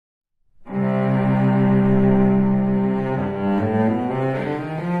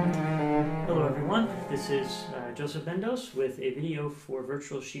Bendos with a video for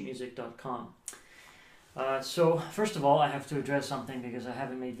virtualsheetmusic.com. So first of all, I have to address something because I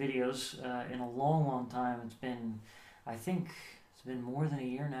haven't made videos in a long time. It's been, I think it's been more than a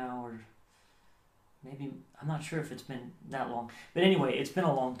year now, or maybe, I'm not sure if it's been that long. But anyway, it's been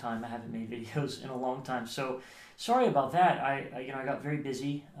a long time. I haven't made videos in a long time. So sorry about that. I got very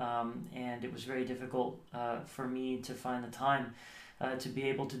busy and it was very difficult for me to find the time to be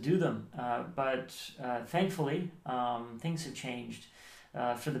able to do them. But thankfully, things have changed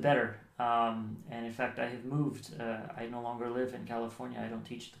for the better. And in fact, I have moved. I no longer live in California. I don't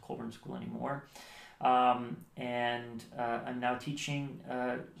teach at the Colburn School anymore. And I'm now teaching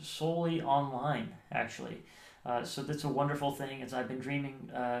solely online, actually. So that's a wonderful thing. I've been dreaming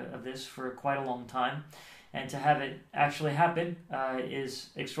of this for quite a long time. And to have it actually happen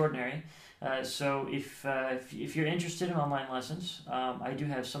is extraordinary. So if you're interested in online lessons, I do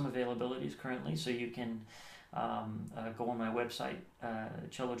have some availabilities currently, so you can go on my website,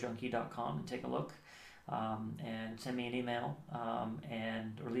 cellojunkie.com, and take a look, and send me an email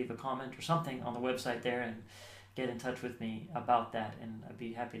or leave a comment or something on the website there and get in touch with me about that, and I'd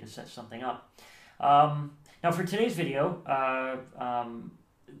be happy to set something up. Now for today's video,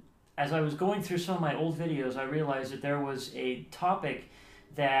 as I was going through some of my old videos, I realized that there was a topic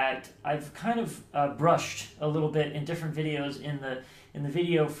that I've kind of brushed a little bit in different videos. In the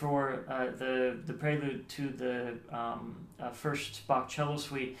video for the prelude to the first Bach cello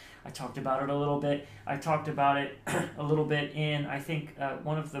suite, I talked about it a little bit. I talked about it a little bit in, I think,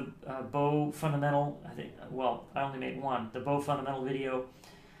 one of the bow fundamental, I only made one, the bow fundamental video.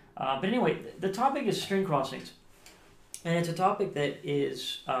 But anyway, the topic is string crossings. And it's a topic that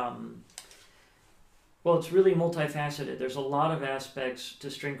is, it's really multifaceted. There's a lot of aspects to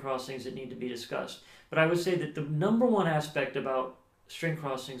string crossings that need to be discussed. But I would say that the number one aspect about string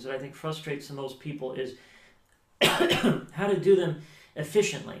crossings that I think frustrates the most people is how to do them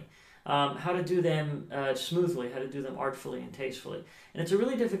efficiently, how to do them smoothly, how to do them artfully and tastefully. And it's a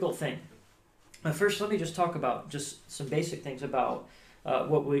really difficult thing. First, let me just talk about just some basic things about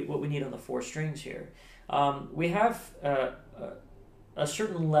what we need on the four strings here. We have a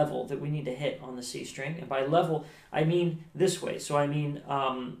certain level that we need to hit on the C string, and by level I mean this way. So I mean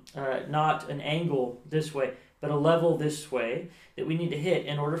not an angle this way, but a level this way that we need to hit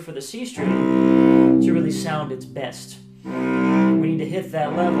in order for the C string to really sound its best. We need to hit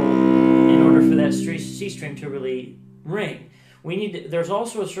that level in order for that C string to really ring. There's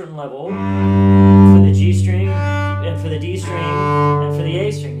also a certain level for the G string, and for the D string, and for the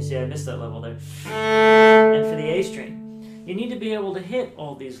A string. You see, I missed that level there. And for the A string. You need to be able to hit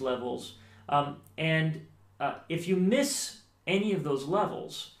all these levels. If you miss any of those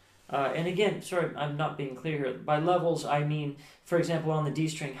levels, and again, sorry, I'm not being clear here. By levels, I mean, for example, on the D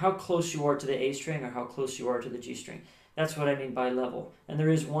string, how close you are to the A string or how close you are to the G string. That's what I mean by level. And there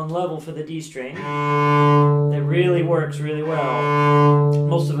is one level for the D string that really works really well.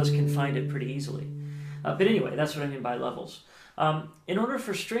 Most of us can find it pretty easily. But anyway, that's what I mean by levels. In order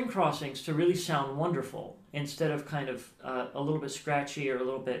for string crossings to really sound wonderful, instead of kind of a little bit scratchy or a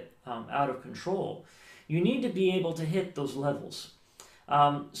little bit out of control, you need to be able to hit those levels.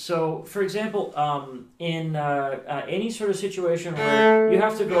 So, for example, in any sort of situation where you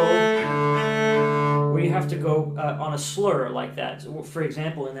have to go on a slur like that. So, for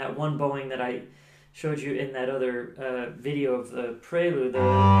example, in that one bowing that I showed you in that other video of the prelude,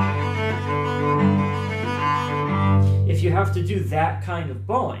 if you have to do that kind of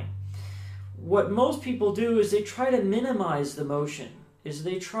bowing, what most people do is they try to minimize the motion, is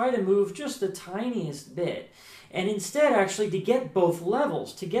they try to move just the tiniest bit, and instead actually to get both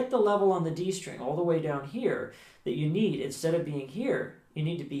levels, to get the level on the D string all the way down here that you need, instead of being here, you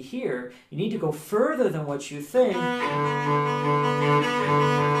need to be here, you need to go further than what you think.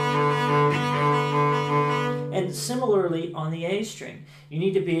 And similarly on the A string, you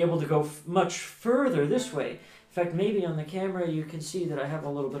need to be able to go much further this way. In fact, maybe on the camera you can see that I have a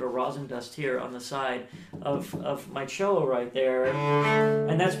little bit of rosin dust here on the side of my cello right there.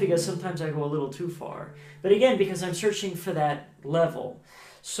 And that's because sometimes I go a little too far. But again, because I'm searching for that level.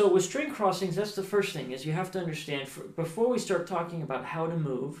 So with string crossings, that's the first thing, is you have to understand, before we start talking about how to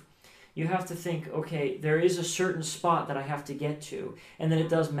move, you have to think, okay, there is a certain spot that I have to get to, and then it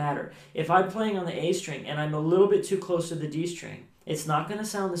does matter. If I'm playing on the A string and I'm a little bit too close to the D string, it's not going to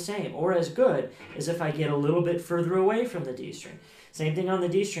sound the same or as good as if I get a little bit further away from the D string. Same thing on the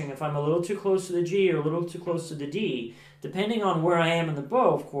D string. If I'm a little too close to the G or a little too close to the D, depending on where I am in the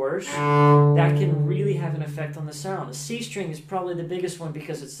bow, of course, that can really have an effect on the sound. The C string is probably the biggest one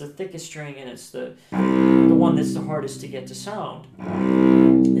because it's the thickest string and it's the one that's the hardest to get to sound.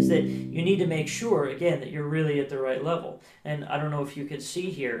 Is that you need to make sure, again, that you're really at the right level. And I don't know if you can see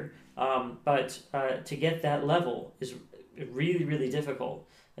here, but to get that level is really, really difficult.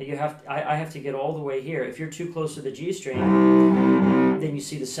 I have to get all the way here. If you're too close to the G string, then you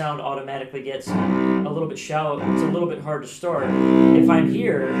see the sound automatically gets a little bit shallow. It's a little bit hard to start. If I'm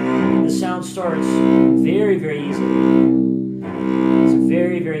here, the sound starts very, very easily. It's a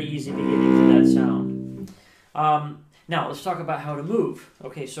very, very easy beginning for that sound. Now, let's talk about how to move.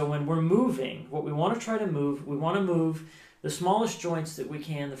 Okay, so when we're moving, what we want to try to move, we want to move the smallest joints that we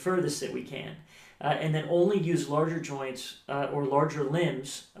can, the furthest that we can. And then only use larger joints or larger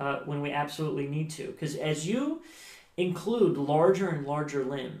limbs when we absolutely need to. Because as you include larger and larger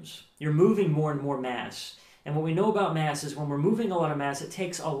limbs, you're moving more and more mass. And what we know about mass is when we're moving a lot of mass, it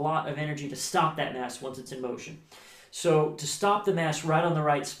takes a lot of energy to stop that mass once it's in motion. So to stop the mass right on the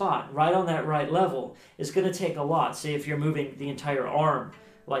right spot, right on that right level, is going to take a lot. Say if you're moving the entire arm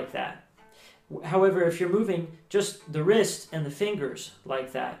like that. However, if you're moving just the wrist and the fingers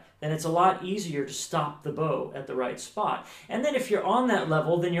like that, then it's a lot easier to stop the bow at the right spot. And then if you're on that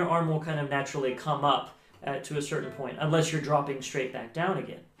level, then your arm will kind of naturally come up to a certain point, unless you're dropping straight back down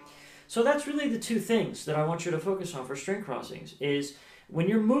again. So that's really the two things that I want you to focus on for string crossings is when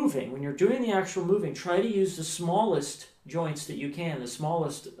you're moving, when you're doing the actual moving, try to use the smallest joints that you can, the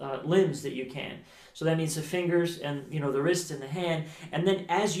smallest limbs that you can. So that means the fingers and the wrist and the hand, and then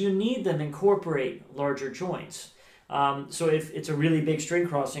as you need them, incorporate larger joints. So if it's a really big string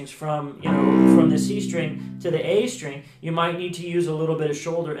crossings from the C string to the A string, you might need to use a little bit of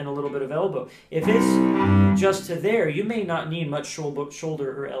shoulder and a little bit of elbow. If it's just to there, you may not need much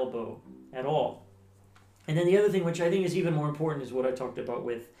shoulder or elbow at all. And then the other thing, which I think is even more important, is what I talked about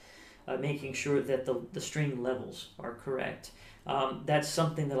with making sure that the string levels are correct. That's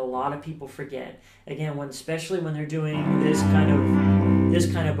something that a lot of people forget. Again, especially when they're doing this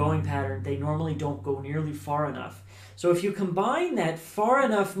kind of bowing pattern, they normally don't go nearly far enough. So if you combine that far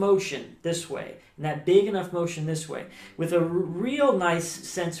enough motion this way and that big enough motion this way with a real nice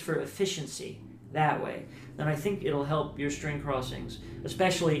sense for efficiency that way, then I think it'll help your string crossings,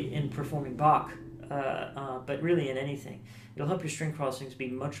 especially in performing Bach, but really in anything. It'll help your string crossings be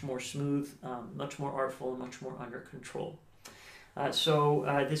much more smooth, much more artful, and much more under control. So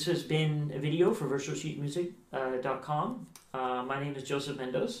this has been a video for virtualsheetmusic.com. My name is Joseph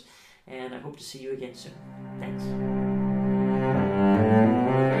Mendoz, and I hope to see you again soon. Thanks.